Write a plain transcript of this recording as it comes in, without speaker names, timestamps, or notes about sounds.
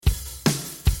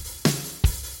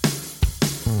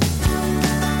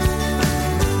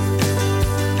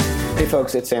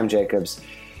folks, it's Sam Jacobs,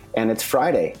 and it's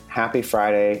Friday. Happy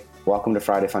Friday. Welcome to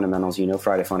Friday Fundamentals. You know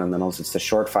Friday Fundamentals. It's the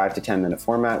short 5 to 10 minute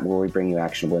format where we bring you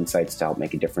actionable insights to help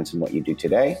make a difference in what you do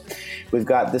today. We've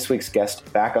got this week's guest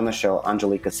back on the show,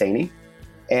 Anjulika Saini,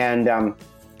 and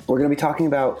we're going to be talking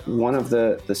about one of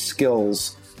the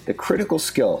skills, the critical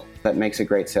skill that makes a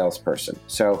great salesperson.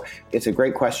 So it's a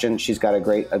great question. She's got a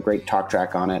great talk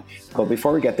track on it. But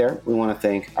before we get there, we want to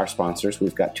thank our sponsors.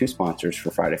 We've got two sponsors for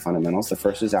Friday Fundamentals. The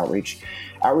first is Outreach.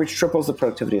 Outreach triples the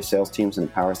productivity of sales teams and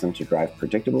empowers them to drive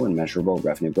predictable and measurable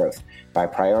revenue growth. By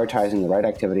prioritizing the right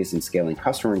activities and scaling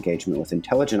customer engagement with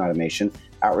intelligent automation,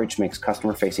 Outreach makes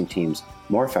customer-facing teams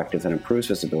more effective and improves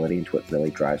visibility into what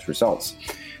really drives results.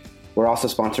 We're also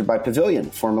sponsored by Pavilion,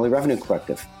 formerly Revenue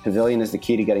Collective. Pavilion is the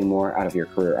key to getting more out of your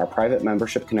career. Our private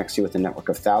membership connects you with a network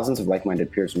of thousands of like-minded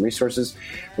peers and resources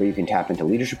where you can tap into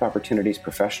leadership opportunities,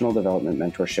 professional development,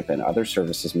 mentorship, and other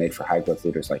services made for high-growth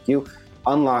leaders like you.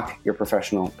 Unlock your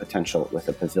professional potential with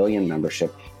a Pavilion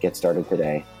membership. Get started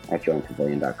today at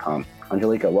joinpavilion.com.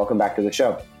 Anjulika, welcome back to the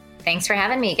show. Thanks for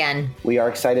having me again. We are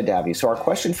excited to have you. So our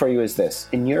question for you is this.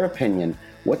 In your opinion,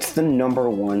 what's the number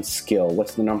one skill?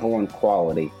 What's the number one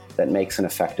quality that makes an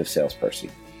effective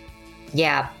salesperson?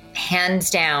 Yeah, hands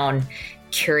down,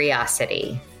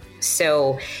 curiosity.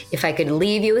 So if I could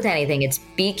leave you with anything, it's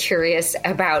be curious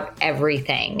about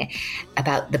everything,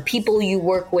 about the people you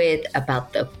work with,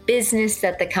 about the business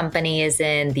that the company is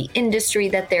in, the industry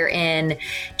that they're in.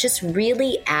 Just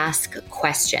really ask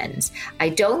questions. I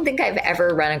don't think I've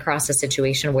ever run across a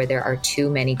situation where there are too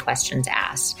many questions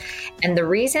asked. And the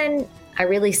reason I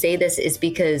really say this is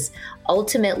because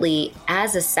ultimately,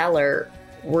 as a seller,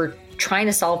 we're trying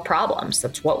to solve problems.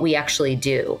 That's what we actually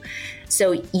do.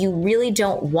 So you really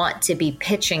don't want to be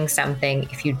pitching something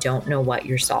if you don't know what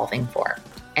you're solving for.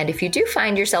 And if you do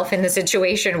find yourself in the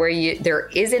situation where there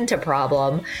isn't a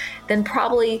problem, then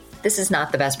probably this is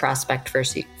not the best prospect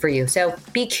for you. So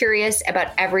be curious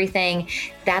about everything.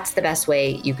 That's the best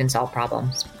way you can solve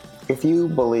problems. If you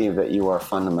believe that you are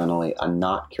fundamentally a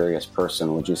not curious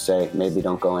person, would you say maybe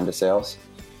don't go into sales?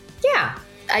 Yeah,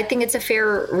 I think it's a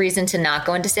fair reason to not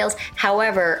go into sales.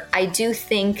 However, I do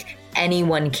think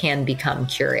anyone can become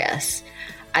curious.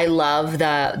 I love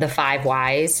the 5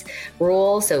 whys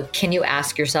rule. So can you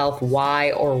ask yourself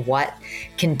why or what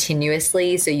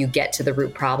continuously so you get to the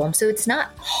root problem? So it's not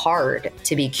hard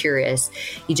to be curious.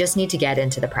 You just need to get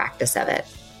into the practice of it.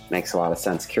 Makes a lot of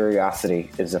sense.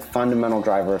 Curiosity is a fundamental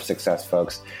driver of success,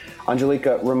 folks.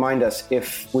 Anjulika, remind us,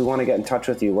 if we want to get in touch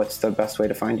with you, what's the best way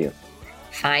to find you?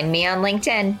 Find me on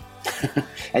LinkedIn.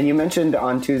 And you mentioned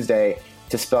on Tuesday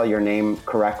to spell your name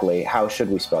correctly. How should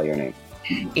we spell your name?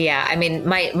 Yeah, I mean,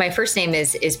 my first name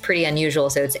is pretty unusual.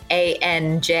 So it's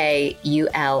Anjulika.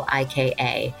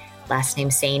 Last name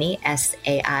Saini,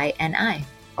 Saini.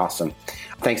 Awesome.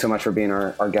 Thanks so much for being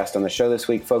our guest on the show this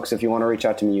week. Folks, if you want to reach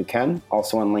out to me, you can.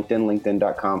 Also on LinkedIn,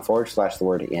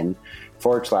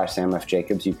 linkedin.com/Sam F.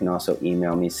 Jacobs. You can also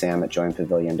email me,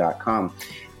 sam@joinpavilion.com.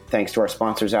 Thanks to our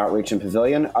sponsors, Outreach and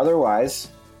Pavilion. Otherwise,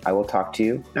 I will talk to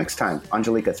you next time.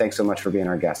 Anjulika, thanks so much for being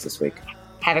our guest this week.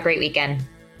 Have a great weekend.